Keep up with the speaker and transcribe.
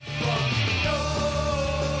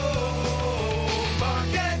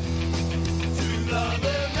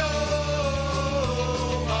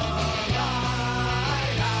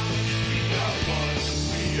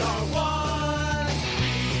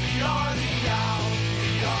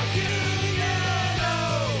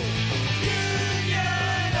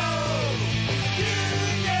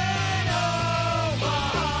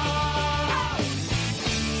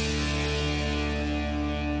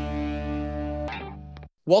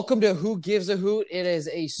Welcome to Who Gives a Hoot. It is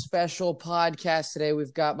a special podcast today.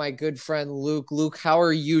 We've got my good friend Luke. Luke, how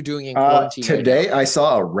are you doing in quarantine today? right now? I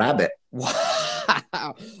saw a rabbit.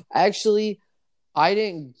 Wow. Actually, I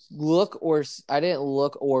didn't look or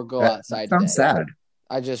go outside That today. sounds sad.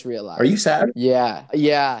 I just realized. Are you sad?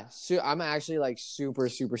 Yeah. So I'm actually like super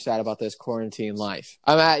sad about this quarantine life.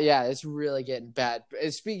 It's really getting bad.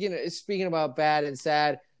 Speaking about bad and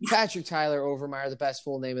sad, Patrick Tyler Overmeyer, the best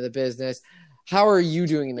full name of the business. How are you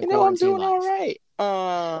doing in the quarantine life?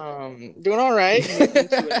 I'm doing all right. Moved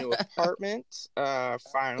into a new apartment.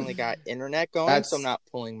 Finally got internet going, so I'm not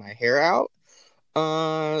pulling my hair out.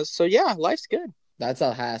 So yeah, life's good. That's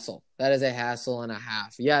a hassle. That is a hassle and a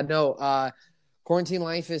half. Yeah, no. Quarantine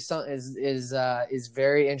life is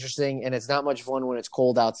very interesting, and it's not much fun when it's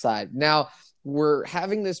cold outside. Now we're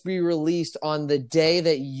having this be released on the day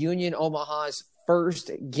that Union Omaha's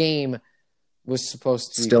first game was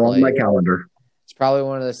supposed to be still played. On my calendar. It's probably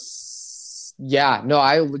one of the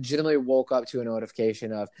I legitimately woke up to a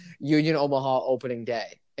notification of Union Omaha opening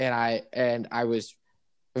day, and I've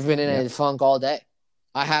been in a funk all day.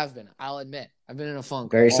 I have been. I'll admit, I've been in a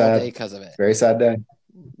funk all day because of it. Very sad day.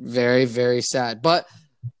 Very, very sad. But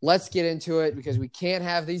let's get into it because we can't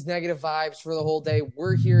have these negative vibes for the whole day.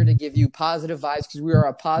 We're here to give you positive vibes because we are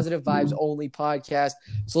a positive vibes only podcast.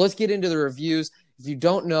 So let's get into the reviews. If you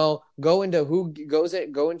don't know, go into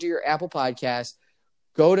your Apple Podcast,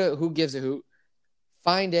 go to Who Gives a Hoot,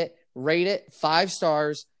 find it, rate it 5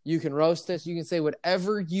 stars. You can roast us. You can say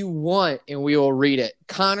whatever you want, and we will read it.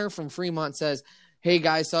 Connor from Fremont says, "Hey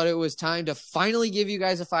guys, thought it was time to finally give you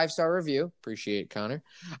guys a 5-star review." Appreciate it, Connor.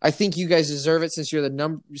 "I think you guys deserve it since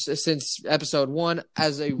episode 1.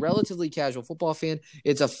 As a relatively casual football fan,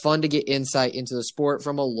 it's a fun to get insight into the sport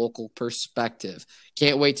from a local perspective.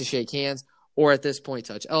 Can't wait to shake hands, or at this point,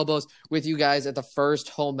 touch elbows with you guys at the first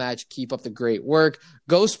home match. Keep up the great work.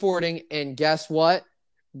 Go Sporting, and guess what?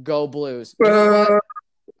 Go Blues." You know what?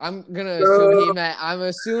 I'm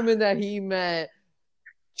assuming that he meant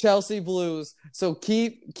Chelsea Blues. So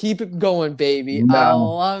keep it going, baby. No. I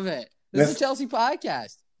love it. This is a Chelsea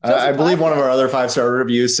podcast. I believe one of our other 5-star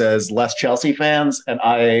reviews says less Chelsea fans, and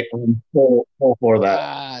I am full for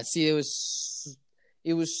that.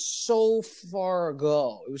 It was so far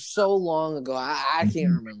ago. It was so long ago. I can't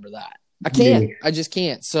remember that. I can't. I just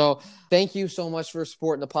can't. So thank you so much for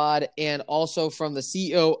supporting the pod. And also from the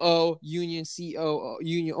Union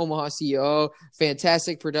Omaha COO,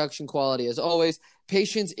 fantastic production quality as always.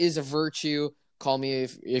 Patience is a virtue. Call me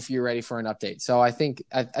if you're ready for an update. So I think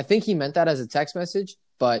he meant that as a text message,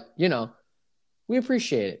 but we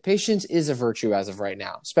appreciate it. Patience is a virtue as of right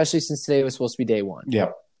now, especially since today was supposed to be day 1.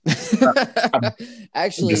 Yep.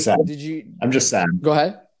 Actually, I'm just sad. Go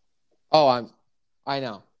ahead. Oh, I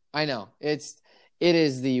know. It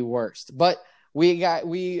is the worst. But we had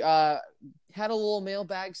a little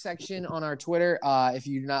mailbag section on our Twitter. If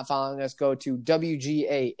you're not following us, go to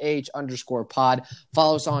WGAH_pod.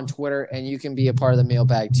 Follow us on Twitter, and you can be a part of the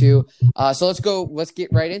mailbag too. So let's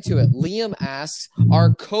get right into it. Liam asks,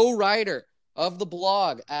 our co-writer of the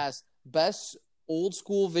blog asks, best old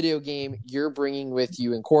school video game you're bringing with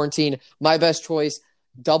you in quarantine. My best choice,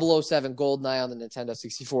 007 GoldenEye on the Nintendo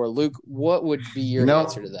 64. Luke, what would be your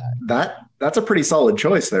answer to that? That's a pretty solid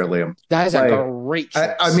choice there, Liam. That is a great choice.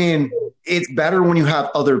 I mean, it's better when you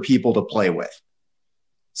have other people to play with.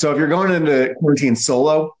 So if you're going into quarantine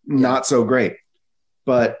solo, not so great.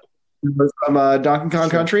 But from Donkey Kong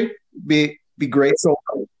Country, be great solo.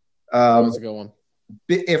 That's a good one.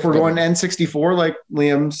 If we're going to N64, like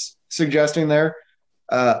Liam's suggesting there,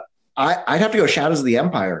 I'd have to go Shadows of the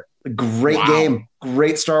Empire. A great game,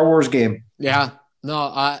 great Star Wars game. Yeah, no,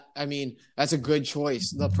 I mean that's a good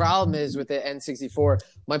choice. The problem is with the N64,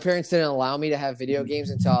 my parents didn't allow me to have video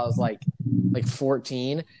games until I was like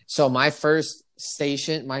 14. So my first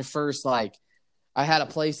station, I had a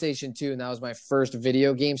PlayStation 2, and that was my first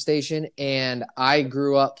video game station. And I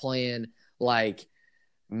grew up playing like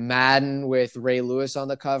Madden with Ray Lewis on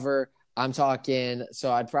the cover. I'm talking,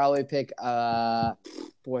 so I'd probably pick, if I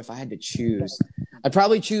had to choose, I'd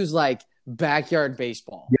probably choose like Backyard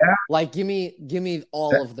Baseball. Yeah. Like, give me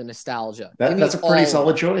all of the nostalgia. That's a pretty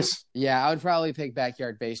solid choice. Yeah, I would probably pick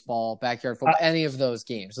Backyard Baseball, Backyard Football, any of those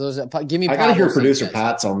games. Give me. I gotta hear producer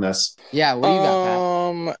Pat's on this. Yeah, what do you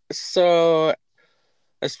got, Pat? So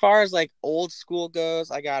as far as like old school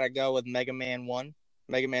goes, I gotta go with Mega Man 1.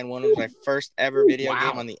 Mega Man 1 was my first ever video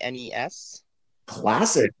game on the NES.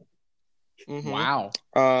 Classic. Mm-hmm. Wow.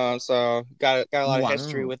 So got a lot of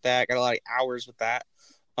history with that. Got a lot of hours with that.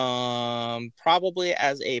 Probably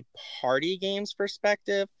as a party games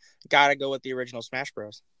perspective, gotta go with the original Smash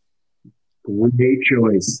Bros. Great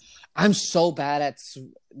choice. I'm so bad at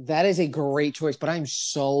that. Is a great choice, but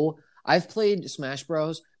I've played Smash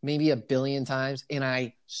Bros. Maybe a billion times, and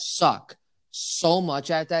I suck so much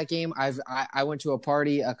at that game. I went to a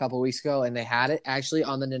party a couple weeks ago, and they had it actually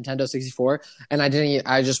on the Nintendo 64, and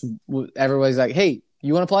everybody's like, "Hey,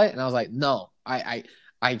 you want to play?" And I was like, "No."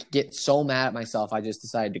 I get so mad at myself. I just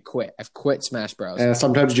decided to quit. I've quit Smash Bros. And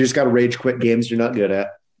sometimes you just got to rage quit games you're not good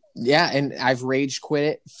at. Yeah, and I've rage quit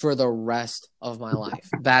it for the rest of my life.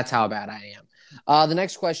 That's how bad I am. The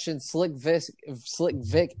next question, Slick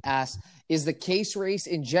Vic asks, is the case race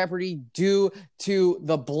in jeopardy due to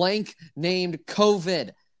the blank named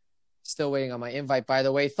COVID? Still waiting on my invite, by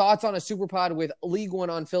the way. Thoughts on a super pod with League One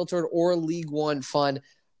Unfiltered or League One Fun?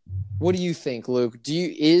 What do you think, Luke?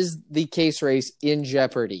 Is the case race in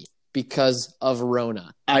jeopardy because of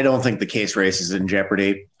Rona? I don't think the case race is in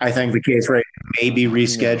jeopardy. I think the case race may be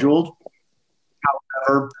rescheduled.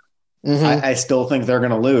 However, I still think they're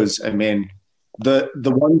going to lose. I mean, the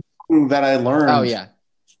one thing that I learned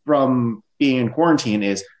from being in quarantine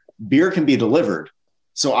is beer can be delivered.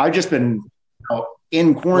 So I've just been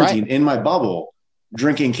in quarantine, in my bubble,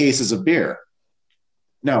 drinking cases of beer.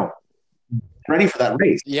 No, ready for that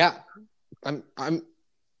race. Yeah. I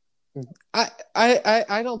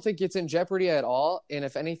don't think it's in jeopardy at all. And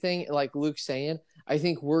if anything, like Luke's saying, I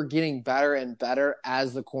think we're getting better and better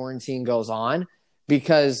as the quarantine goes on,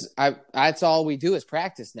 because that's all we do is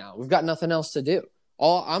practice now. We've got nothing else to do.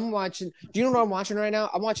 I'm watching. Do you know what I'm watching right now?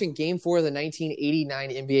 I'm watching Game 4 of the 1989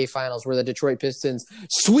 NBA Finals, where the Detroit Pistons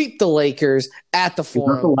sweep the Lakers at the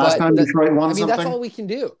Forum. Is that the last time Detroit won something? That's all we can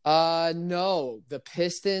do. No, the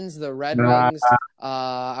Pistons, the Red Wings.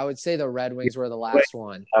 I would say the Red Wings were the last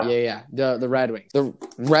one. Yeah. The Red Wings. The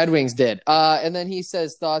Red Wings did. And then he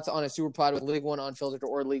says thoughts on a super pod with League One Unfiltered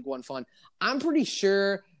or League One Fun. I'm pretty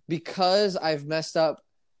sure, because I've messed up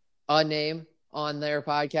a name on their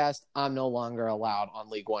podcast, I'm no longer allowed on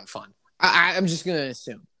League One Fun. I'm just going to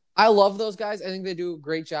assume. I love those guys. I think they do a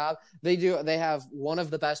great job. They have one of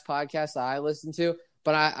the best podcasts that I listen to,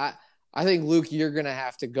 but I think, Luke, you're going to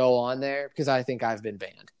have to go on there, because I think I've been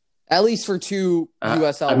banned, at least for 2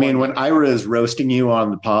 USL. I mean, when Ira is roasting you on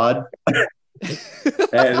the pod,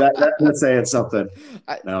 let's say it's something.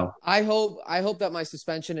 No, I hope that my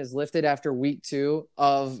suspension is lifted after week 2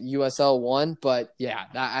 of USL 1. But yeah,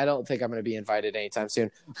 I don't think I'm going to be invited anytime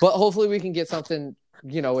soon. But hopefully we can get something,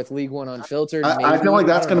 with League One Unfiltered. I feel like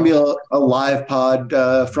that's going to be a live pod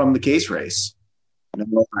from the case race. I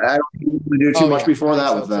don't want to do too much before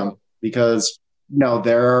that with them, because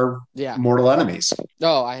they're mortal enemies.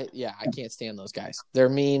 Oh, I can't stand those guys. They're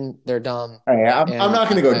mean. They're dumb. Hey, I'm not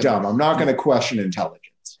going to go dumb. I'm not going to question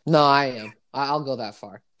intelligence. No, I am. I'll go that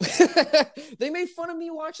far. They made fun of me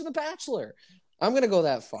watching The Bachelor. I'm going to go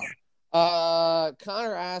that far.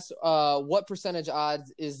 Connor asks, what percentage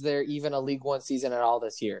odds is there even a League One season at all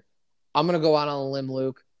this year? I'm going to go out on a limb,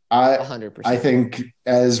 Luke. 100%. I think,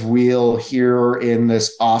 as we'll hear in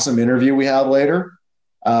this awesome interview we have later,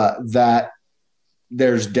 that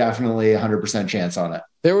there's definitely 100% chance on it.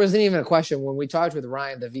 There wasn't even a question when we talked with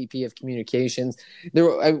Ryan, the VP of Communications.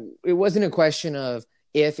 It wasn't a question of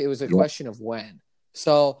if, it was a question of when.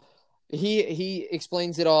 So he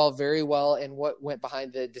explains it all very well and what went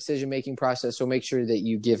behind the decision-making process. So make sure that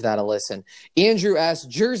you give that a listen. Andrew asks,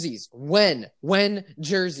 jerseys. When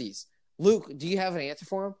jerseys? Luke, do you have an answer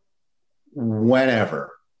for him?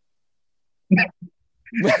 Whenever.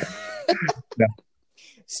 No.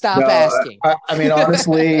 Stop asking. I mean,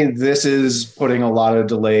 honestly, this is putting a lot of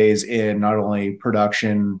delays in not only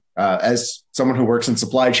production. As someone who works in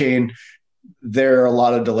supply chain, there are a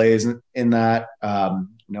lot of delays in that.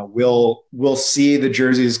 We'll see the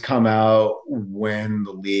jerseys come out when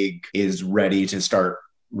the league is ready to start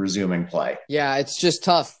resuming play. Yeah, it's just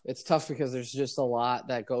tough. It's tough because there's just a lot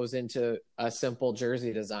that goes into a simple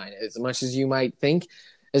jersey design. As much as you might think,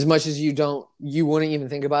 as much as you wouldn't even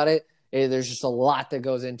think about it. There's just a lot that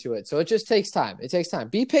goes into it. So it just takes time. It takes time.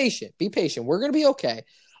 Be patient. We're going to be okay.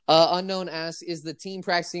 Unknown asks, is the team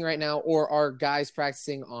practicing right now, or are guys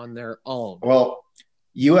practicing on their own? Well,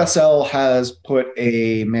 USL has put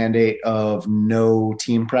a mandate of no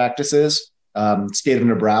team practices. State of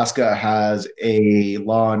Nebraska has a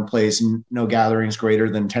law in place, no gatherings greater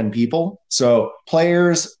than 10 people. So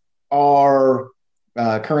players are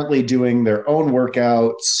currently doing their own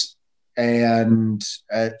workouts. And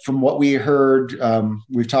from what we heard,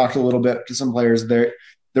 we've talked a little bit to some players. They're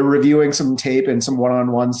reviewing some tape and some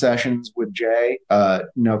one-on-one sessions with Jay,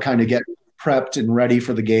 kind of get prepped and ready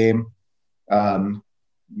for the game. When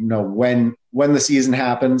the season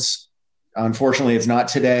happens, unfortunately, it's not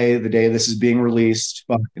today, the day this is being released,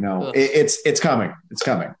 but it's coming. It's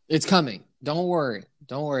coming. It's coming. Don't worry.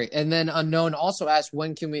 And then Unknown also asked,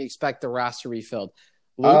 when can we expect the roster refilled?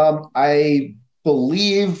 I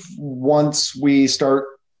believe once we start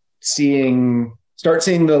seeing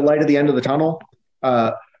the light at the end of the tunnel.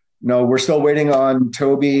 No, we're still waiting on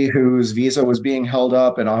Toby, whose visa was being held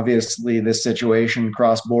up, and obviously this situation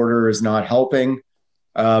cross border is not helping.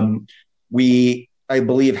 We, I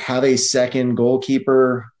believe, have a second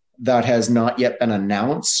goalkeeper that has not yet been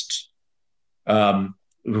announced,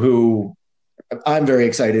 who I'm very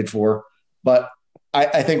excited for. But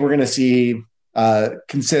I think we're going to see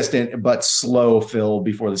consistent but slow fill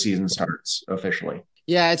before the season starts officially.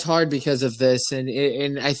 Yeah, it's hard because of this,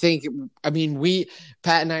 and I think, I mean,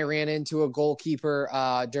 Pat and I ran into a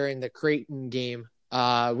goalkeeper during the Creighton game.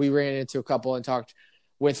 We ran into a couple and talked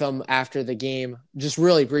with them after the game, just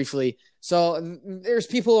really briefly. So there's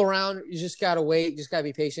people around. You just gotta wait. Just gotta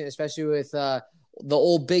be patient, especially with the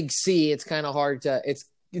old Big C. It's kind of hard to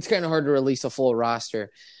release a full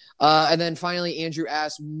roster. And then finally, Andrew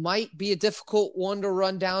asked, might be a difficult one to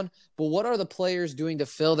run down, but what are the players doing to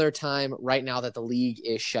fill their time right now that the league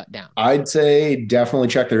is shut down? I'd say definitely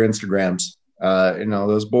check their Instagrams.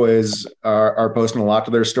 Those boys are posting a lot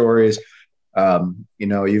to their stories.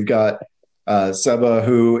 You've got Seba,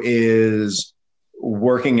 who is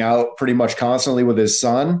working out pretty much constantly with his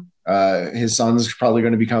son. His son's probably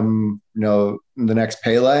going to become, the next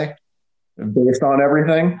Pele based on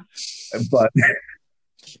everything. But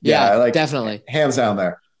yeah, definitely, hands down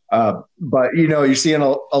there. But you're seeing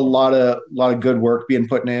a lot of good work being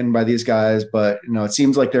put in by these guys. But it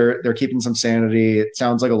seems like they're keeping some sanity. It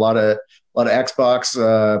sounds like a lot of Xbox,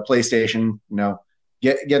 PlayStation.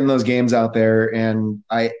 Getting those games out there. And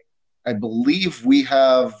I believe we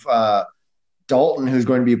have Dalton, who's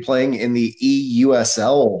going to be playing in the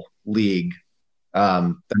EUSL league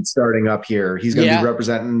that's starting up here. He's going to be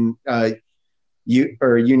representing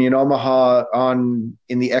Union Omaha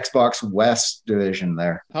in the Xbox West division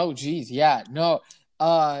there. Oh, geez. Yeah. No,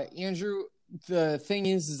 Andrew, the thing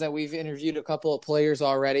is that we've interviewed a couple of players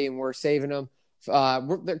already and we're saving them.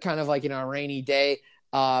 They're kind of like in a rainy day,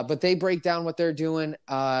 but they break down what they're doing.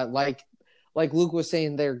 Like Luke was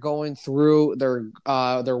saying, they're going through their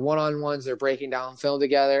one-on-ones, they're breaking down film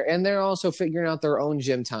together, and they're also figuring out their own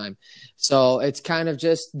gym time. So it's kind of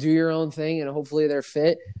just do your own thing, and hopefully they're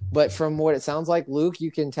fit. But from what it sounds like, Luke,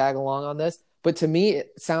 you can tag along on this. But to me,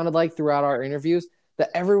 it sounded like throughout our interviews that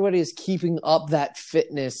everybody is keeping up that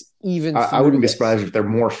fitness even I wouldn't be surprised if they're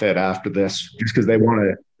more fit after this, just because they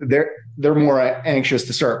want to. They're more anxious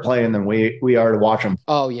to start playing than we are to watch them.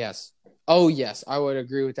 Oh, yes. I would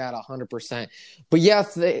agree with that 100%. But yeah,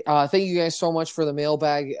 thank you guys so much for the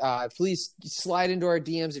mailbag. Please slide into our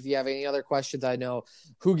DMs if you have any other questions. I know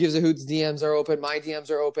Who Gives a Hoot's DMs are open. My DMs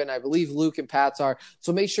are open. I believe Luke and Pat's are.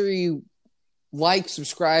 So make sure you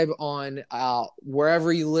subscribe on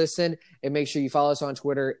wherever you listen, and make sure you follow us on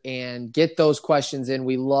Twitter and get those questions in.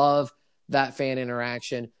 We love that fan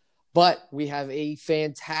interaction. But we have a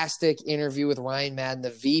fantastic interview with Ryan Madden, the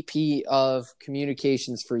VP of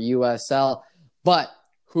Communications for USL. But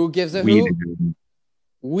who gives a hoot?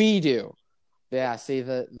 We do. Yeah, see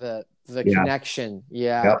the connection,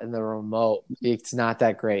 and the remote. It's not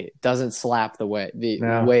that great. It doesn't slap the way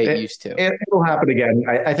it used to. It'll happen again.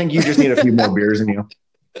 I think you just need a few more beers in you.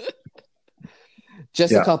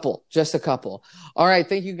 Just a couple. All right.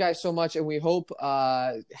 Thank you guys so much. And we hope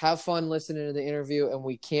have fun listening to the interview. And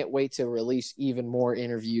we can't wait to release even more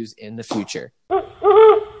interviews in the future.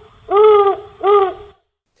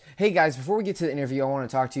 Hey guys, before we get to the interview, I want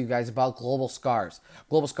to talk to you guys about Global Scarves.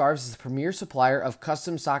 Global Scarves is the premier supplier of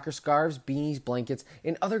custom soccer scarves, beanies, blankets,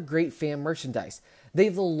 and other great fan merchandise. They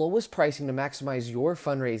have the lowest pricing to maximize your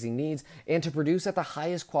fundraising needs and to produce at the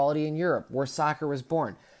highest quality in Europe, where soccer was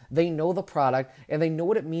born. They know the product, and they know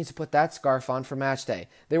what it means to put that scarf on for match day.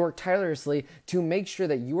 They work tirelessly to make sure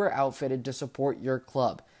that you are outfitted to support your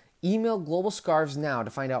club. Email Global Scarves now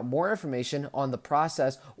to find out more information on the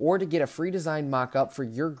process or to get a free design mock-up for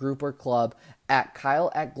your group or club at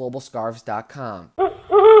kyle@globalscarves.com.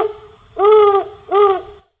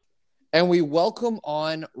 And we welcome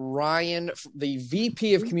on Ryan, the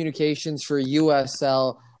VP of Communications for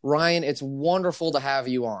USL. Ryan, it's wonderful to have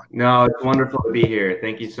you on. No, it's wonderful to be here.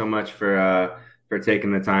 Thank you so much for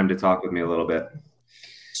taking the time to talk with me a little bit.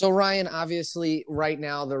 So, Ryan, obviously, right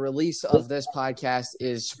now, the release of this podcast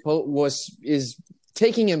is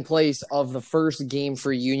taking in place of the first game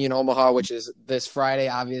for Union Omaha, which is this Friday,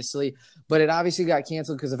 obviously. But it obviously got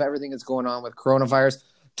canceled because of everything that's going on with coronavirus.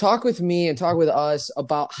 Talk with me and talk with us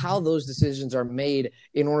about how those decisions are made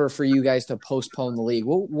in order for you guys to postpone the league.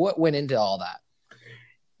 What went into all that?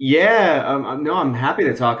 Yeah, no, I'm happy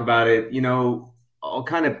to talk about it. I'll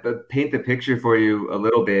kind of paint the picture for you a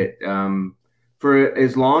little bit. For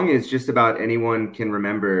as long as just about anyone can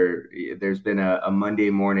remember, there's been a Monday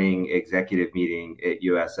morning executive meeting at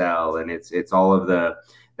USL, and it's all of the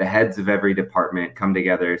heads of every department come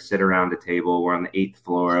together, sit around a table. We're on the 8th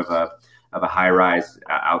floor of a high rise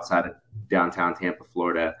outside of downtown Tampa,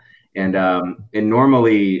 Florida. And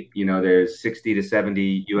normally, there's 60 to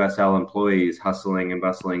 70 USL employees hustling and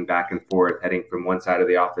bustling back and forth, heading from one side of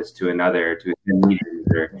the office to another to attend meetings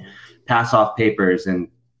or pass off papers. And,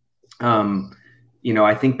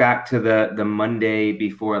 I think back to the Monday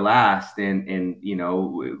before last and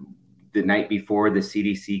the night before, the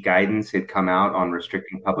CDC guidance had come out on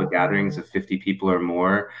restricting public gatherings of 50 people or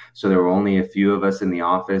more. So there were only a few of us in the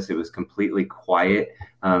office. It was completely quiet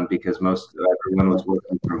because everyone was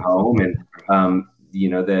working from home. And,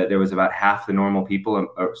 there was about half the normal people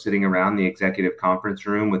sitting around the executive conference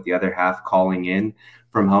room with the other half calling in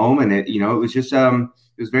from home. And it was just, it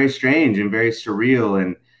was very strange and very surreal.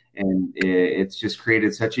 And it's just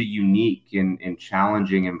created such a unique and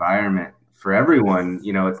challenging environment for everyone.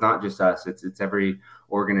 It's not just us, it's every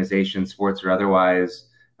organization, sports or otherwise,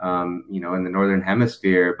 in the Northern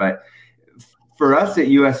Hemisphere. But for us at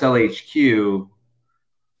USL HQ,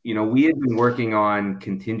 we had been working on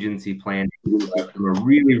contingency planning from a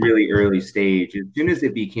really, really early stage. As soon as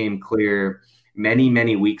it became clear many,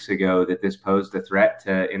 many weeks ago that this posed a threat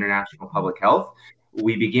to international public health,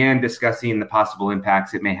 we began discussing the possible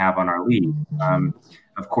impacts it may have on our league.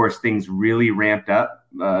 Of course, things really ramped up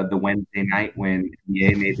the Wednesday night when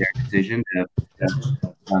NBA made their decision to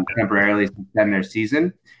temporarily suspend their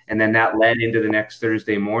season. And then that led into the next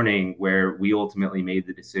Thursday morning where we ultimately made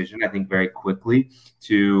the decision, I think very quickly,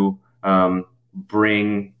 to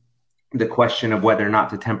bring the question of whether or not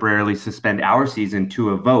to temporarily suspend our season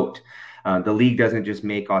to a vote. The league doesn't just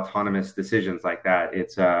make autonomous decisions like that.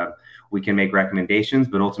 It's we can make recommendations,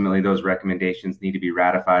 but ultimately those recommendations need to be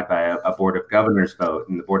ratified by a board of governors vote.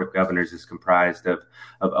 And the board of governors is comprised of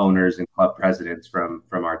owners and club presidents from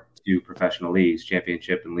our two professional leagues,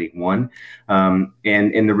 Championship and League One. And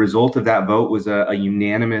the result of that vote was a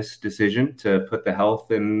unanimous decision to put the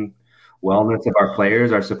health and wellness of our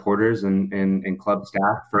players, our supporters, and club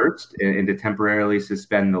staff first, and to temporarily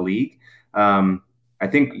suspend the league. I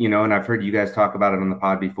think, and I've heard you guys talk about it on the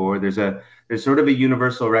pod before, there's sort of a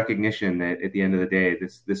universal recognition that at the end of the day,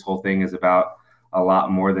 this whole thing is about a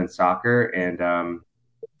lot more than soccer. And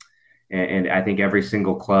I think every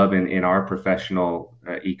single club in our professional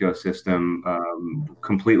ecosystem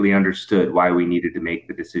completely understood why we needed to make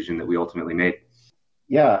the decision that we ultimately made.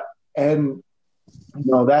 Yeah. And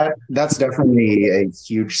that's definitely a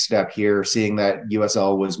huge step here, seeing that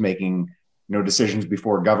USL was making decisions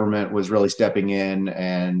before government was really stepping in,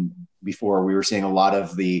 and before we were seeing a lot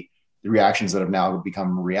of the reactions that have now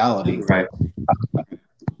become reality. Right.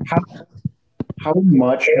 How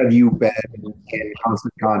much have you been in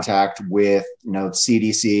constant contact with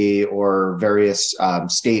CDC or various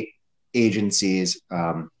state agencies?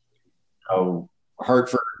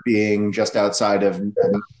 Hartford being just outside of New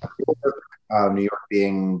York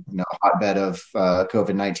being a hotbed of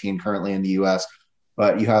COVID-19 currently in the U.S.,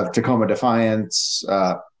 but you have Tacoma Defiance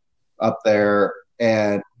up there,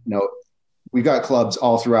 and we've got clubs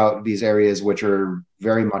all throughout these areas which are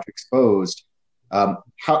very much exposed.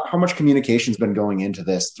 How much communication's been going into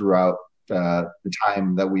this throughout the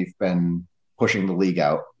time that we've been pushing the league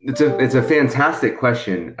out? It's a fantastic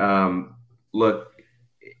question. Look,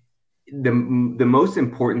 the most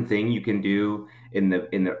important thing you can do in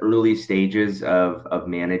the early stages of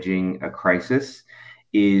managing a crisis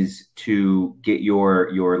is to get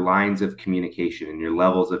your lines of communication and your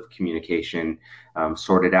levels of communication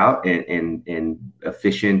sorted out and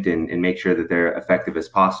efficient and make sure that they're effective as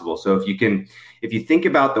possible. So if you think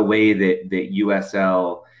about the way that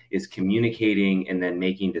USL is communicating and then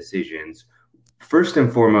making decisions, first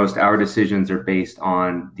and foremost, our decisions are based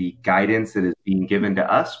on the guidance that is being given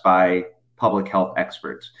to us by public health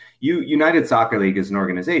experts. United Soccer League is an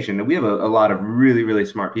organization, and we have a lot of really, really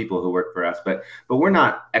smart people who work for us, but we're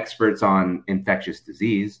not experts on infectious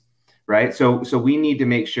disease, right? So we need to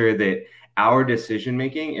make sure that our decision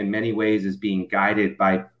making in many ways is being guided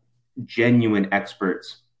by genuine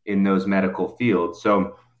experts in those medical fields.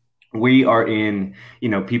 So we are in,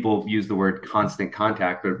 people use the word constant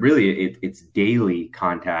contact, but really it's daily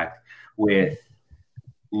contact with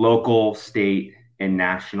local, state, and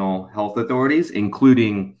national health authorities,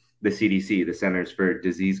 including the CDC, the Centers for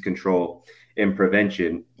Disease Control and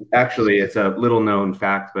Prevention. Actually, it's a little known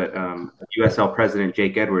fact, but USL President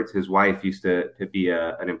Jake Edwards, his wife used to be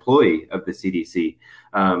an employee of the CDC.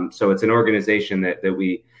 So it's an organization that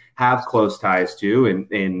we have close ties to,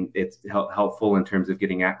 and it's helpful in terms of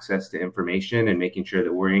getting access to information and making sure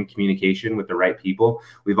that we're in communication with the right people.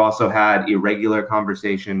 We've also had a regular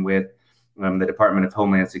conversation with the Department of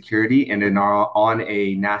Homeland Security and on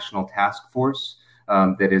a national task force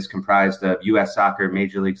that is comprised of U.S. Soccer,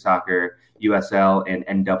 Major League Soccer, USL,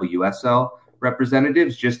 and NWSL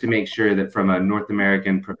representatives, just to make sure that from a North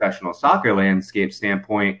American professional soccer landscape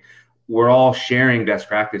standpoint, we're all sharing best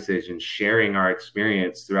practices and sharing our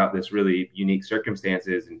experience throughout this really unique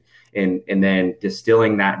circumstances, and then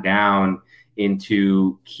distilling that down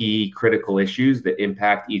into key critical issues that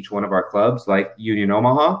impact each one of our clubs like Union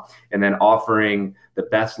Omaha, and then offering the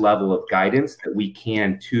best level of guidance that we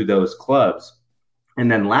can to those clubs.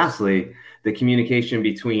 And then lastly, the communication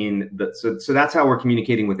between so that's how we're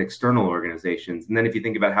communicating with external organizations. And then if you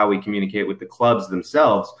think about how we communicate with the clubs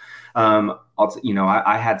themselves,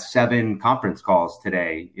 I had 7 conference calls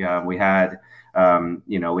today. We had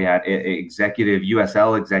executive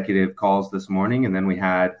USL executive calls this morning, and then we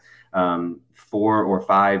had 4 or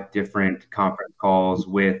 5 different conference calls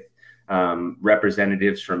with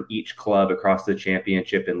representatives from each club across the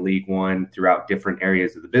championship and League One throughout different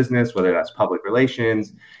areas of the business, whether that's public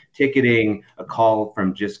relations, ticketing, a call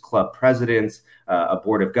from just club presidents, a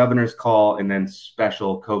board of governors call, and then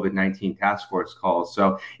special COVID-19 task force calls.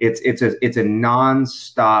 So it's a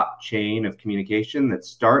nonstop chain of communication that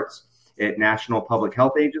starts at national public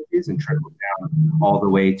health agencies and trickles down all the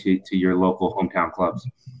way to your local hometown clubs.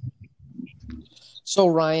 So,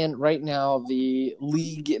 Ryan, right now the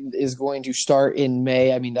league is going to start in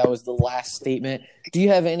May. I mean, that was the last statement. Do you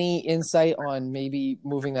have any insight on maybe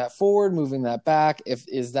moving that forward, moving that back?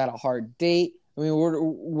 Is that a hard date? I mean,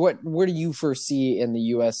 where do you foresee in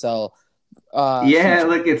the USL?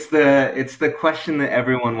 Look, it's the question that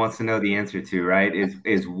everyone wants to know the answer to, right?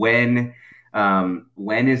 Is when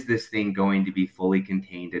is this thing going to be fully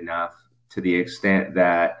contained enough to the extent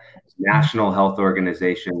that national health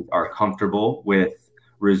organizations are comfortable with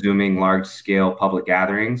resuming large-scale public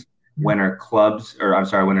gatherings? When are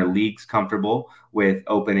leagues comfortable with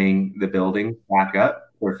opening the building back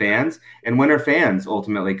up for fans? And when are fans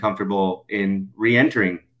ultimately comfortable in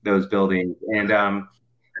re-entering those buildings? And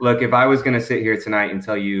look, if I was going to sit here tonight and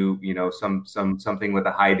tell you, something with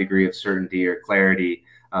a high degree of certainty or clarity,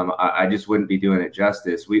 I just wouldn't be doing it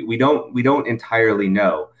justice. We don't entirely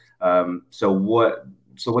know. So what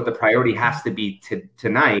the priority has to be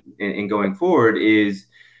tonight and going forward is,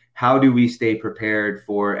 how do we stay prepared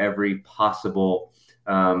for every possible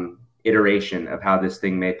iteration of how this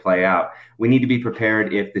thing may play out? We need to be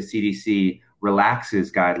prepared if the CDC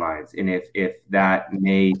relaxes guidelines, and if that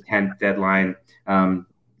May 10th deadline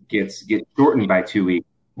gets shortened by 2 weeks.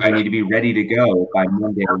 I need to be ready to go by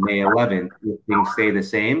Monday, May 11th, if things stay the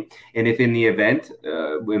same. And if in the event,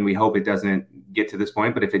 when we hope it doesn't get to this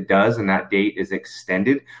point, but if it does and that date is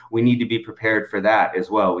extended, we need to be prepared for that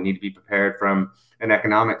as well. We need to be prepared from an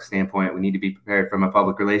economic standpoint. We need to be prepared from a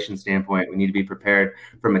public relations standpoint. We need to be prepared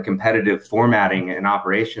from a competitive formatting and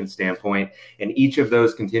operations standpoint. And each of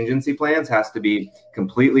those contingency plans has to be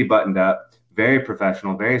completely buttoned up, very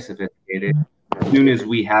professional, very sophisticated. As soon as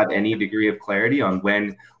we have any degree of clarity on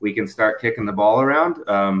when we can start kicking the ball around,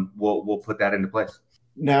 we'll put that into place.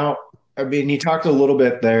 Now, I mean, you talked a little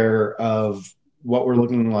bit there of what we're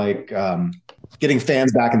looking like getting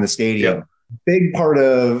fans back in the stadium.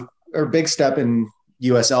 Yep. Big step in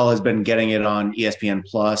USL has been getting it on ESPN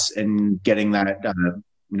Plus and getting that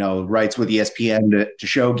rights with ESPN to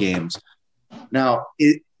show games. Now,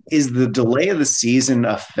 is the delay of the season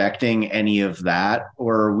affecting any of that,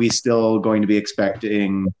 or are we still going to be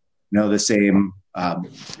expecting, the same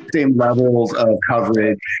levels of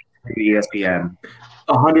coverage for ESPN?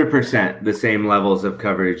 100% the same levels of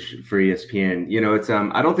coverage for ESPN. It's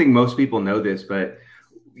I don't think most people know this, but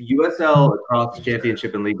USL across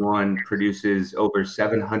Championship and League One produces over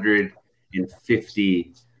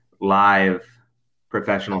 750 live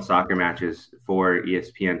professional soccer matches for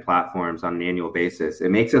ESPN platforms on an annual basis. It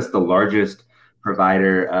makes us the largest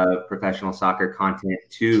provider of professional soccer content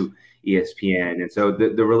to ESPN. And so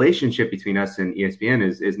the relationship between us and ESPN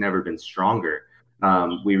has never been stronger.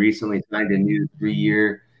 We recently signed a new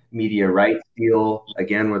 3-year media rights deal.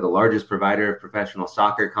 Again, we're the largest provider of professional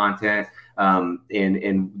soccer content. And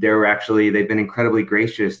they've been incredibly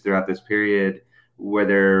gracious throughout this period, where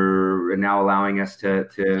they're now allowing us to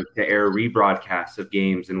air rebroadcasts of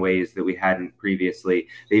games in ways that we hadn't previously.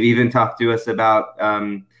 They've even talked to us about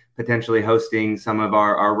potentially hosting some of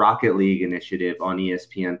our Rocket League initiative on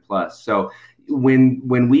ESPN Plus. So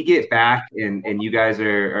when we get back and you guys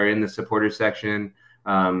are in the supporter section,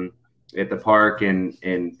 at the park and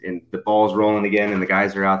the ball's rolling again and the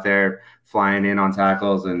guys are out there flying in on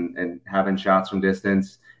tackles and having shots from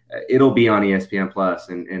distance, it'll be on ESPN Plus,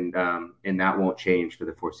 and that won't change for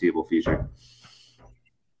the foreseeable future.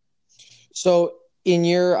 So in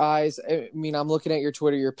your eyes, I mean, I'm looking at your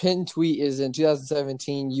Twitter, your pinned tweet is in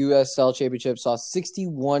 2017 USL Championship saw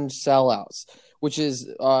 61 sellouts, which is,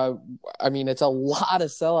 I mean, it's a lot of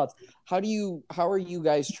sellouts. How are you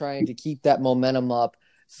guys trying to keep that momentum up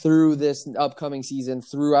through this upcoming season,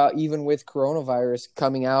 throughout, even with coronavirus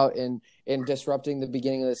coming out and disrupting the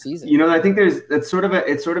beginning of the season? You know, I think it's sort of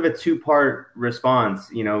a two-part response.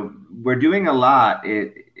 You know, we're doing a lot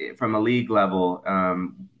from a league level.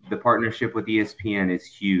 The partnership with ESPN is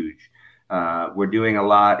huge. We're doing a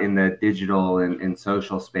lot in the digital and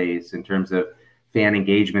social space in terms of fan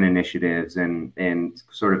engagement initiatives and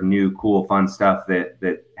sort of new, cool, fun stuff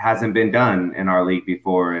that hasn't been done in our league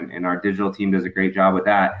before. And our digital team does a great job with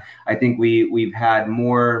that. I think we've had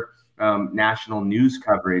more national news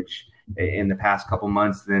coverage in the past couple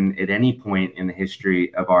months than at any point in the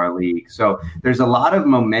history of our league. So there's a lot of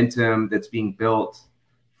momentum that's being built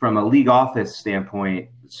from a league office standpoint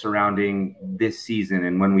surrounding this season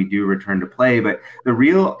and when we do return to play. But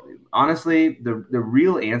honestly, the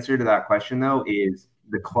real answer to that question, though, is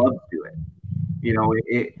the clubs do it. You know,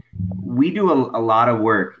 we do a lot of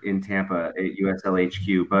work in Tampa at USL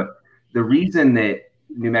HQ, but the reason that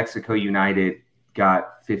New Mexico United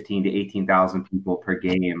got 15 to 18,000 people per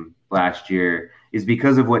game last year is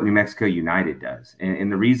because of what New Mexico United does. And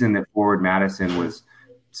the reason that Forward Madison was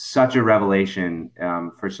such a revelation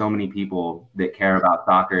for so many people that care about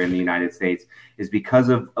soccer in the United States is because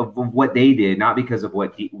of what they did, not because of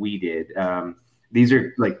what we did. These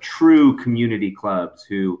are like true community clubs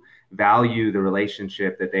who value the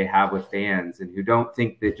relationship that they have with fans and who don't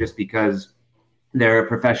think that just because they're a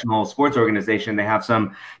professional sports organization, they have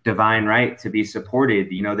some divine right to be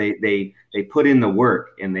supported. You know, they put in the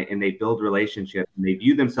work and they build relationships, and they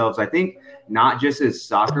view themselves, I think, not just as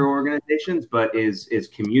soccer organizations, but as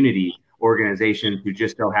community organizations who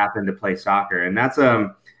just so happen to play soccer. And that's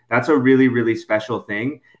a really, really special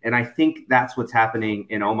thing. And I think that's what's happening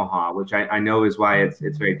in Omaha, which I know is why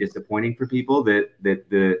it's very disappointing for people that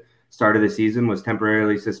the start of the season was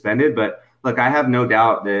temporarily suspended. But look, I have no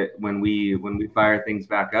doubt that when we fire things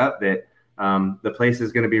back up, that the place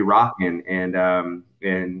is going to be rocking. And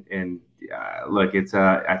look, it's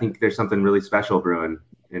I think there's something really special brewing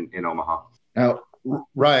in Omaha. Now,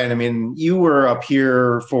 Ryan, I mean, you were up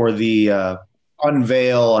here for the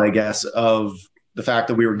unveil, I guess, of the fact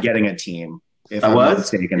that we were getting a team, if I'm not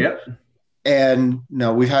mistaken. Yep. And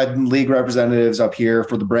no, we've had league representatives up here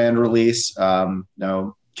for the brand release.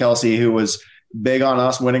 Kelsey, who was big on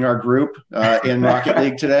us winning our group in Rocket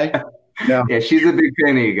League today. No. Yeah, she's a big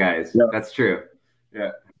fan of you guys. Yeah. That's true.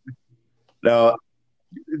 Yeah. No,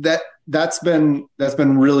 that's been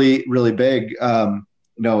really, really big.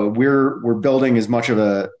 We're building as much of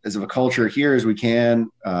a culture here as we can.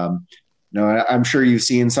 I'm sure you've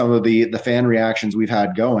seen some of the fan reactions we've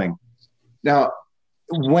had going. Now,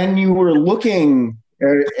 when you were looking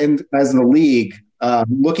as the league,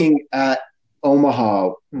 looking at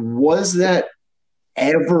Omaha, was that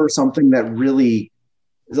ever something that really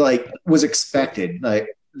was expected? Like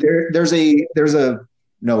there's a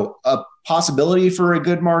possibility for a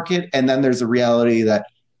good market, and then there's a reality that,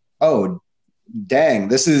 oh, dang,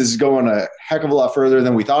 this is going a heck of a lot further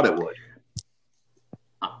than we thought it would.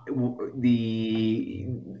 The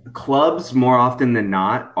clubs, more often than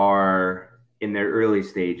not, are in their early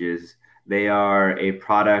stages. They are a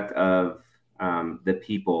product of the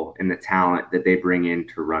people and the talent that they bring in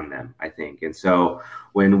to run them, I think. And so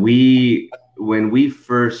when we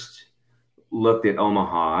first looked at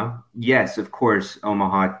Omaha, yes, of course,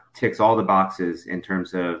 Omaha ticks all the boxes in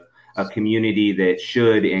terms of a community that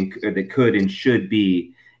could and should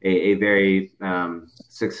be a very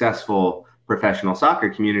successful professional soccer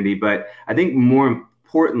community. But I think more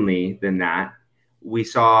importantly than that, we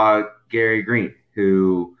saw Gary Green,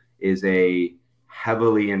 who is a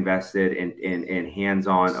heavily invested and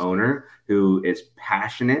hands-on owner who is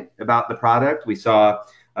passionate about the product. We saw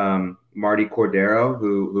Marty Cordero,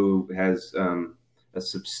 who has a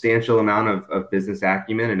substantial amount of business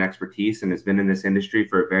acumen and expertise and has been in this industry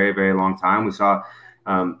for a very, very long time. We saw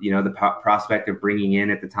the prospect of bringing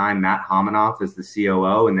in at the time Matt Hominoff as the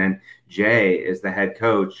COO, and then Jay as the head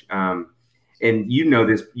coach. And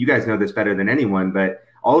you guys know this better than anyone, but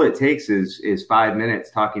all it takes is 5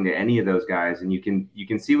 minutes talking to any of those guys, and you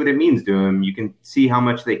can see what it means to them. You can see how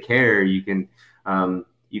much they care. You can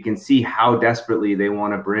see how desperately they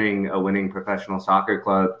want to bring a winning professional soccer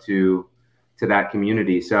club to that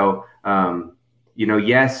community. So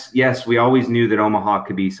yes, we always knew that Omaha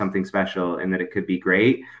could be something special and that it could be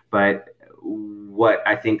great. But what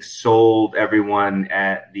I think sold everyone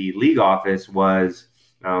at the league office was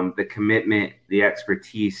the commitment, the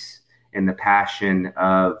expertise, and the passion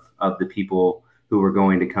of the people who were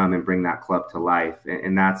going to come and bring that club to life.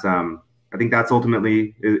 And that's, I think that's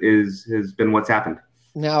ultimately has been what's happened.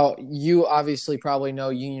 Now, you obviously probably know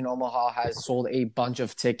Union Omaha has sold a bunch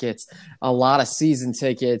of tickets, a lot of season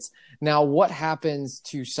tickets. Now, what happens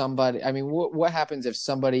to somebody? I mean, what happens if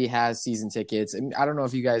somebody has season tickets? And I don't know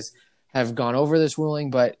if you guys have gone over this ruling,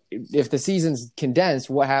 but if the season's condensed,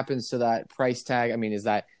 what happens to that price tag? I mean, is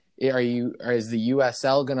the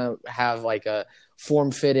USL going to have like a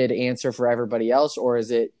form-fitted answer for everybody else, or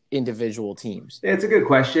is it individual teams? It's a good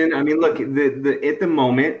question. I mean, look, at the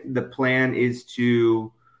moment, the plan is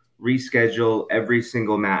to reschedule every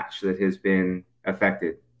single match that has been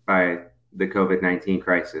affected by the COVID-19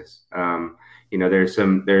 crisis. There's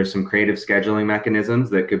some creative scheduling mechanisms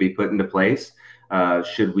that could be put into place.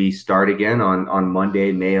 Should we start again on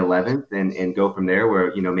Monday, May 11th, and go from there,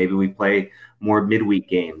 where maybe we play more midweek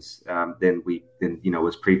games than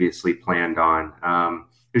was previously planned on.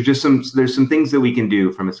 There's some things that we can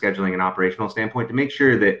do from a scheduling and operational standpoint to make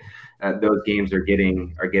sure that those games are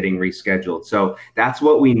getting rescheduled. So that's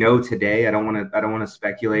what we know today. I don't want to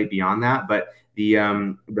speculate beyond that, but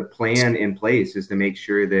the plan in place is to make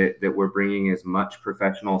sure that we're bringing as much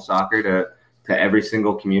professional soccer to every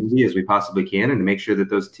single community as we possibly can, and to make sure that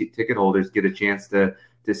those ticket holders get a chance to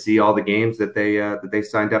see all the games that they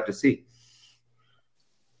signed up to see.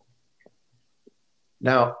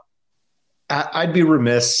 Now, I'd be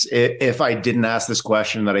remiss if I didn't ask this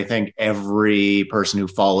question that I think every person who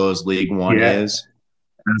follows League One is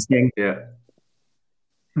asking. Yeah.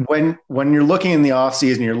 When you're looking in the off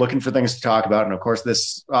season, you're looking for things to talk about, and of course,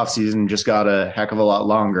 this off season just got a heck of a lot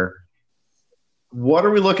longer. What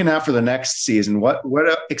are we looking at for the next season? What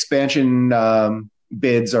expansion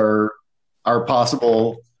bids are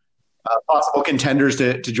possible contenders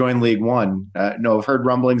to join League One? I've heard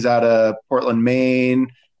rumblings out of Portland,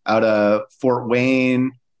 Maine, out of Fort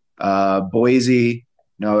Wayne, Boise.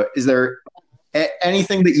 Is there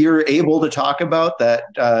anything that you're able to talk about that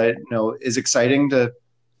is exciting to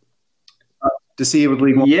see with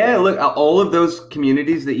League One? Yeah, look, all of those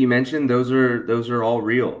communities that you mentioned, those are all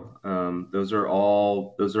real. Those are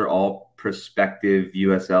all prospective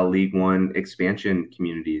USL League One expansion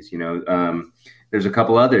communities. There's a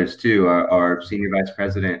couple others too. Our senior vice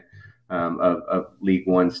president of League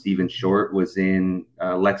One, Stephen Short, was in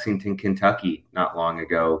Lexington, Kentucky not long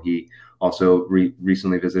ago. He also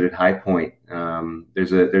recently visited High Point.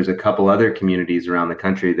 There's a couple other communities around the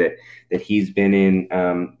country that he's been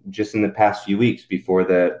in just in the past few weeks before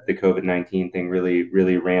the COVID-19 thing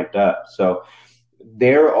really ramped up. So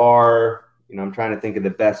there are, I'm trying to think of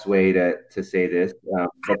the best way to say this,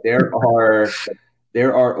 but there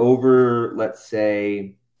are over, let's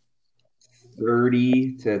say, there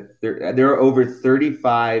are over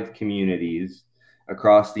 35 communities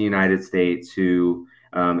across the United States who,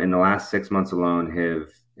 in the last 6 months alone, have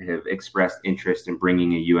expressed interest in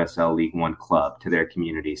bringing a USL League One club to their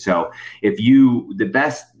community. So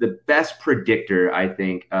the best predictor, I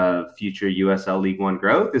think, of future USL League One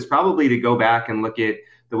growth is probably to go back and look at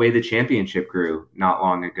the way the championship grew not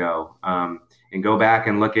long ago, and go back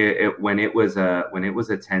and look at it when it was a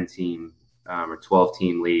 10-team or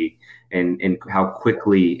 12-team league, and how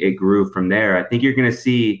quickly it grew from there. I think you're going to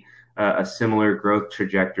see a similar growth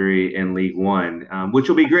trajectory in League One, which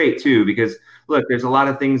will be great too, because look, there's a lot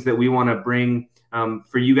of things that we want to bring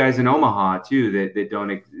for you guys in Omaha too that don't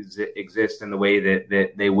exist in the way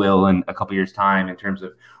that they will in a couple years' time, in terms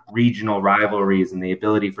of regional rivalries and the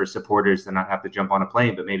ability for supporters to not have to jump on a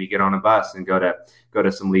plane, but maybe get on a bus and go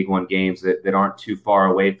to some League One games that aren't too far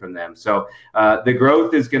away from them. So the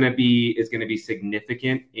growth is going to be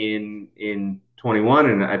significant in 21,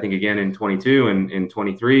 and I think again in 22 and in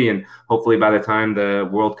 23, and hopefully by the time the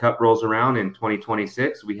World Cup rolls around in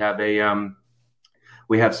 2026, we have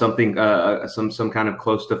something, some kind of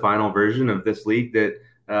close to final version of this league that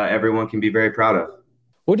everyone can be very proud of.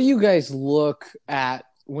 What do you guys look at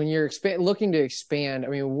when you're looking to expand? I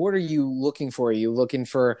mean, what are you looking for? Are you looking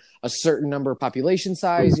for a certain number of population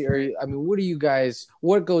size?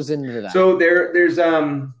 What goes into that? So there's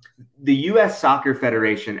the U.S. Soccer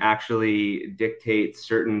Federation actually dictates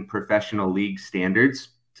certain professional league standards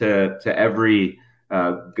to every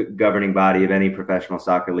governing body of any professional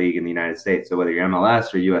soccer league in the United States. So whether you're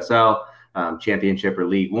MLS or USL, Championship or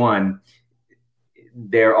League One,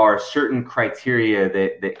 there are certain criteria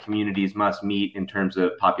that communities must meet in terms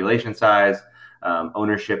of population size,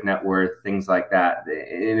 ownership net worth, things like that.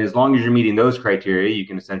 And as long as you're meeting those criteria, you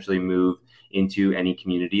can essentially move into any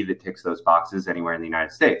community that ticks those boxes anywhere in the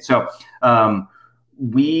United States. So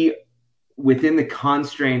within the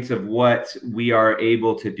constraints of what we are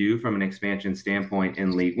able to do from an expansion standpoint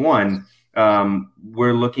in League One,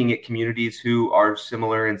 we're looking at communities who are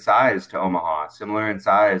similar in size to Omaha, similar in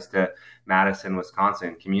size to Madison,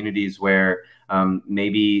 Wisconsin, communities where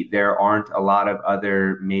maybe there aren't a lot of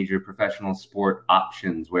other major professional sport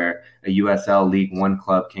options, where a USL League One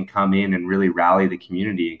club can come in and really rally the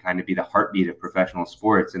community and kind of be the heartbeat of professional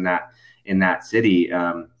sports in that city.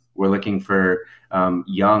 We're looking for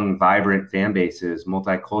young, vibrant fan bases,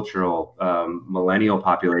 multicultural, millennial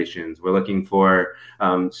populations. We're looking for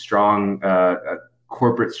strong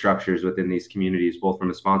corporate structures within these communities, both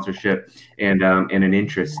from a sponsorship and an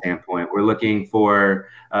interest standpoint. We're looking for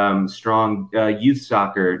strong youth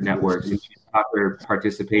soccer networks and youth soccer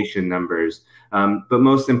participation numbers. But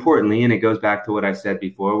most importantly, and it goes back to what I said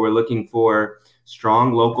before, we're looking for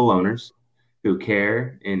strong local owners who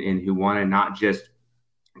care and who want to not just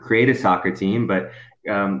create a soccer team, but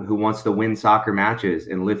who wants to win soccer matches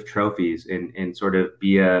and lift trophies and sort of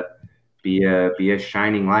be a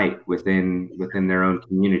shining light within their own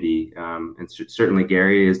community. And certainly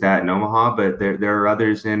Gary is that in Omaha, but there are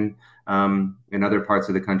others in other parts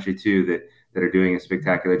of the country too that are doing a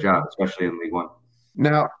spectacular job, especially in League One.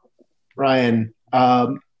 Now, Ryan,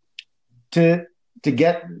 to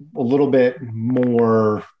get a little bit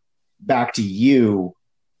more back to you,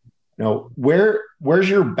 where's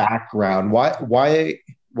your background? Why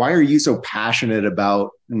are you so passionate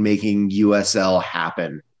about making USL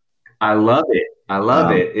happen? I love it.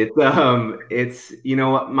 It's you know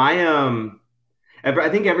what, I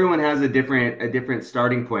think everyone has a different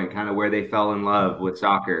starting point, kind of where they fell in love with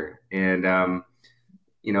soccer, and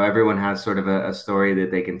everyone has sort of a story that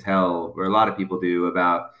they can tell, or a lot of people do,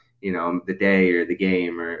 about the day or the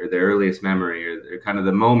game or the earliest memory or kind of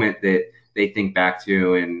the moment that they think back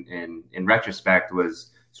to and in retrospect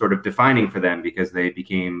was sort of defining for them because they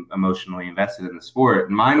became emotionally invested in the sport.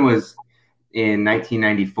 And mine was in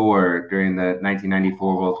 1994, during the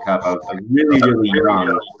 1994 World Cup. I was really, really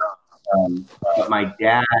young. But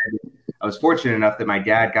I was fortunate enough that my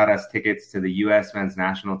dad got us tickets to the U.S. men's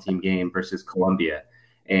national team game versus Colombia.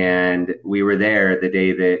 And we were there the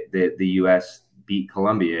day that the U.S. beat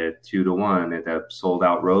Colombia 2-1 at the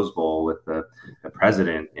sold-out Rose Bowl with the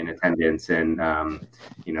president in attendance, and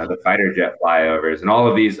the fighter jet flyovers and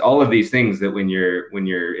all of these things that when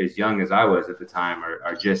you're as young as I was at the time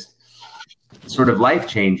are just sort of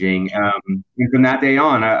life-changing. And from that day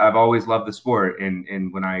on, I've always loved the sport.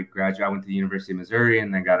 And when I graduated, I went to the University of Missouri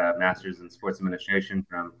and then got a master's in sports administration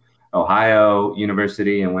from Ohio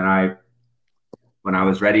University. And when I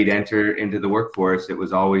was ready to enter into the workforce, it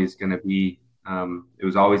was always going to be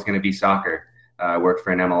soccer. I worked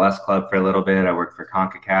for an MLS club for a little bit. I worked for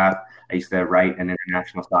CONCACAF. I used to write an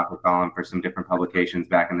international soccer column for some different publications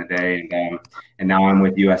back in the day, and now I'm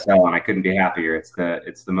with USL, and I couldn't be happier. It's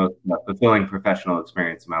the most fulfilling professional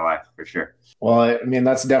experience of my life, for sure. Well, I mean,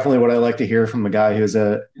 that's definitely what I like to hear from the guy who's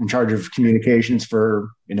in charge of communications for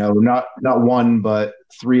not one but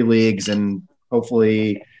 3 leagues, and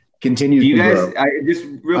hopefully continue. Do you guys, just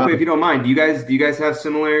real quick, if you don't mind, do you guys have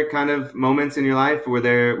similar kind of moments in your life? Were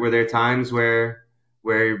there times where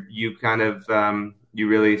you kind of you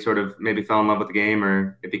really sort of maybe fell in love with the game,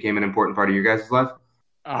 or it became an important part of your guys' life?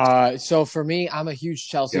 So for me, I'm a huge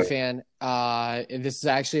Chelsea fan. This is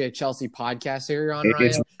actually a Chelsea podcast here on Ryan.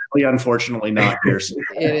 It's really unfortunately not here.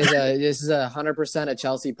 This is 100% a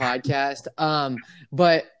Chelsea podcast.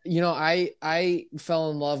 But I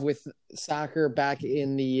fell in love with soccer back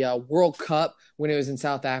in the World Cup when it was in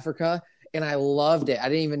South Africa, and I loved it. I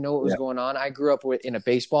didn't even know what was going on. I grew up in a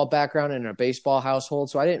baseball background and in a baseball household,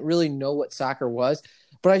 so I didn't really know what soccer was.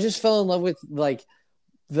 But I just fell in love with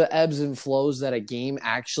the ebbs and flows that a game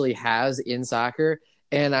actually has in soccer.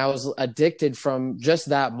 And I was addicted from just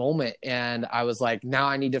that moment. And I was like, now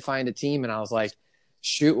I need to find a team. And I was like,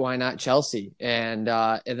 shoot, why not Chelsea? And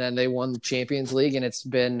then they won the Champions League, and it's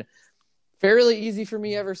been fairly easy for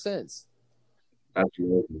me ever since.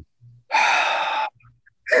 Absolutely.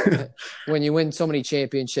 When you win so many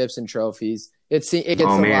championships and trophies, it gets a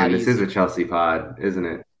lot easier. This is a Chelsea pod, isn't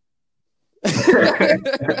it?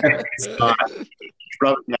 It's not.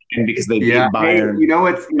 Because they beat Bayern. Hey, you know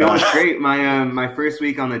what's great? My first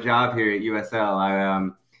week on the job here at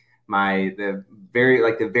USL, the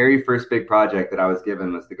very first big project that I was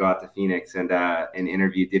given was to go out to Phoenix and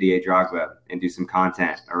interview Didier Drogba and do some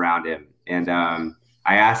content around him. And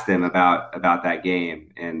I asked him about that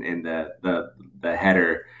game and the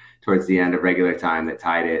header towards the end of regular time that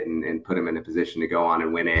tied it and put him in a position to go on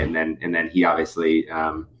and win it. And then he obviously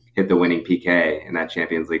hit the winning PK in that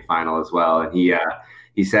Champions League final as well. And he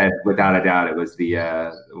said, without a doubt, it was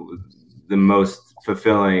the most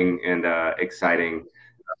fulfilling and exciting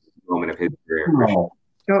moment of his career.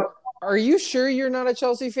 No. Are you sure you're not a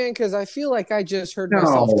Chelsea fan? Because I feel like I just heard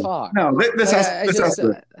myself talk. No, this has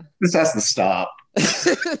to stop. I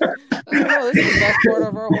don't know. This is the best part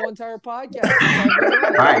of our whole entire podcast.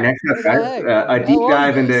 All right, next up, guys, a deep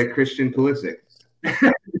dive into Christian Pulisic.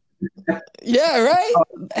 Yeah, right?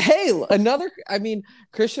 Hey,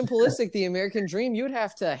 Christian Pulisic, the American dream, you would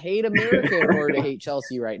have to hate America in order to hate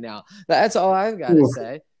Chelsea right now. That's all I've got to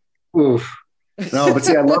say. Oof. No, but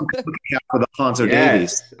see, I love looking out for Alphonso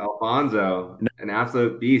Davies. Alphonso, an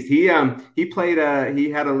absolute beast. He played. He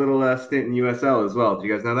had a little stint in USL as well. Did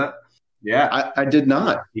you guys know that? Yeah, I did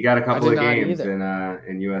not. He got a couple of games in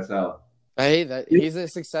USL. I hate that. He's a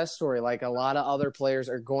success story, like a lot of other players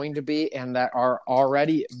are going to be, and that are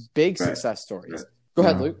already big success stories. Right. Go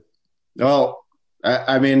ahead, Luke. Well,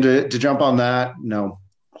 I mean, to jump on that, no,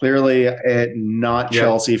 clearly not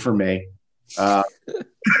Chelsea for me.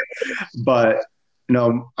 But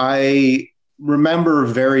I remember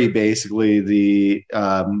very basically the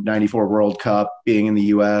 94 World Cup being in the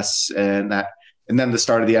US and then the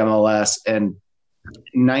start of the MLS, and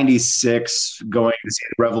 96 going to see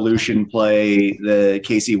the Revolution play the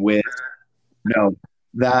KC Wiz.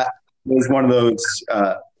 That was one of those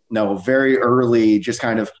very early, just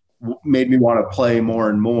kind of made me want to play more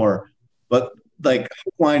and more. But like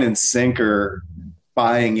hook, line, and sinker,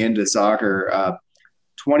 buying into soccer.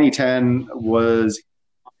 2010 was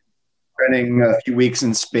spending a few weeks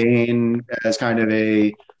in Spain as kind of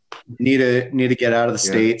a need to get out of the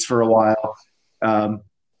States for a while.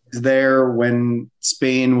 There when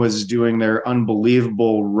Spain was doing their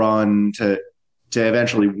unbelievable run to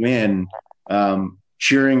eventually win,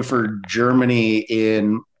 cheering for Germany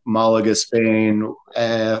in Malaga, Spain,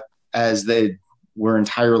 as they were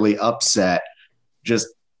entirely upset. Just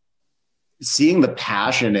seeing the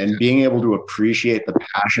passion and being able to appreciate the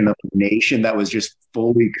passion of a nation that was just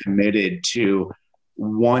fully committed to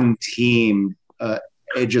one team.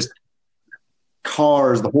 It just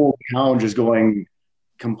cars, the whole town just going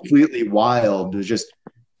completely wild. It just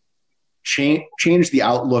changed the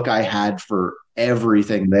outlook I had for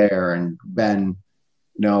everything there, and been,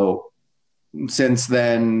 since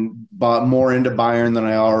then, bought more into Bayern than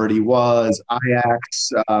I already was.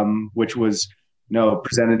 Ajax, which was,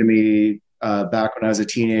 presented to me back when I was a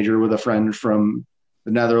teenager with a friend from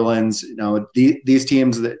the Netherlands. These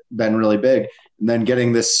teams that have been really big. And then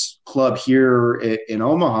getting this club here in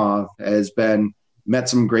Omaha has met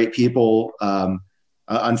some great people.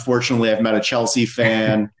 Unfortunately, I've met a Chelsea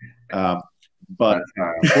fan, but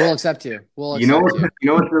we'll accept you. You know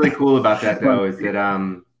what's really cool about that though is that I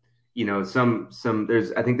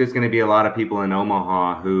think there's going to be a lot of people in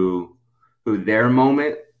Omaha who their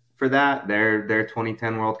moment for that, their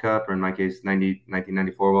 2010 World Cup, or in my case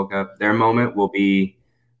 1994 World Cup, their moment will be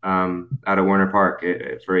out of Werner Park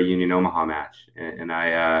for a Union Omaha match, and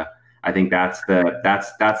I think that's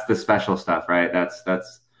the special stuff, right? That's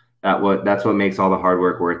what makes all the hard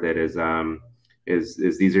work worth it. Is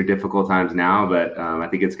these are difficult times now, but I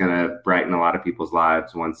think it's going to brighten a lot of people's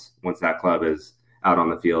lives once that club is out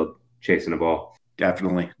on the field chasing a ball.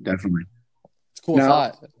 Definitely. It's a cool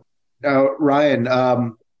thought. Ryan,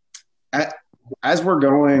 as we're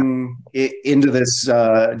going into this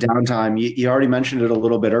downtime, you already mentioned it a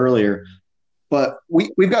little bit earlier, but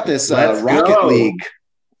we've got this Rocket League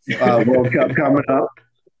World Cup coming up.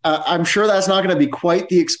 I'm sure that's not going to be quite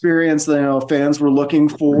the experience that fans were looking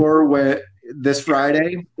for this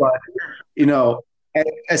Friday, but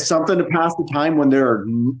as something to pass the time when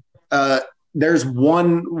there's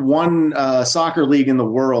one soccer league in the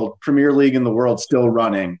world, Premier League in the world, still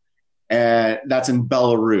running, and that's in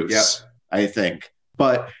Belarus, I think.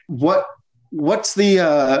 But what's the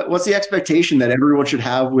expectation that everyone should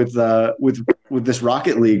have with this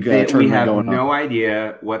Rocket League tournament we have going on? No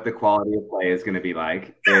idea what the quality of play is going to be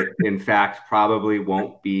like. It, in fact, probably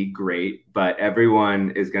won't be great, but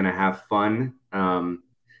everyone is going to have fun.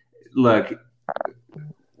 Look,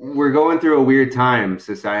 we're going through a weird time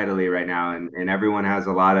societally right now, and everyone has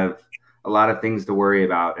a lot of things to worry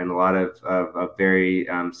about and a lot of very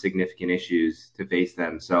significant issues to face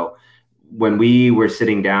them. So when we were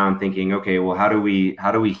sitting down thinking, okay, well, how do we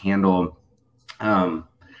handle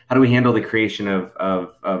the creation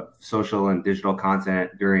of social and digital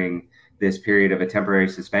content during this period of a temporary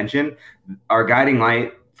suspension, our guiding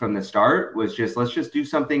light from the start was let's just do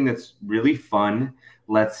something that's really fun.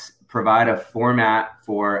 Let's provide a format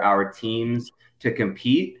for our teams to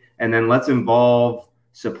compete, and then let's involve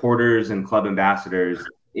supporters and club ambassadors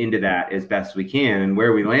into that as best we can. And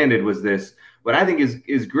where we landed was this, what I think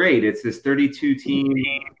is great. It's this 32 team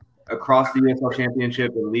across the USL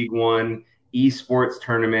Championship and League One esports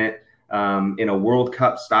tournament in a World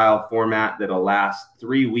Cup style format that'll last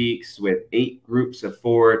 3 weeks with 8 groups of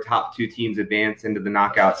 4. Top 2 teams advance into the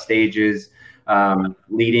knockout stages,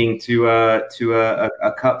 leading to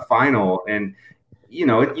a cup final. And you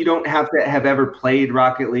don't have to have ever played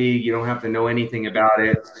Rocket League. You don't have to know anything about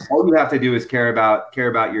it. All you have to do is care about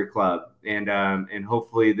your club, and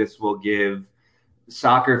hopefully this will give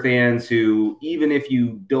soccer fans who, even if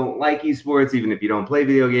you don't like esports, even if you don't play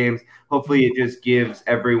video games, hopefully it just gives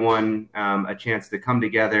everyone a chance to come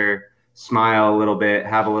together, smile a little bit,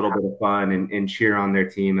 have a little bit of fun, and cheer on their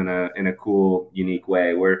team in a cool, unique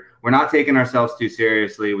way. We're not taking ourselves too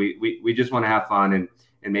seriously. We just want to have fun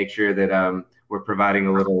and make sure that we're providing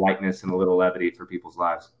a little lightness and a little levity for people's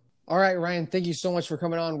lives. All right, Ryan, thank you so much for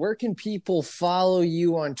coming on. Where can people follow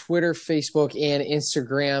you on Twitter, Facebook, and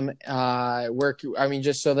Instagram?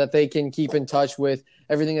 Just so that they can keep in touch with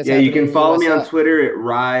everything that's happening. Yeah, you can follow me on Twitter at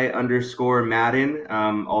Rye_Madden,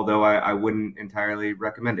 although I wouldn't entirely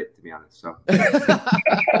recommend it, to be honest. So.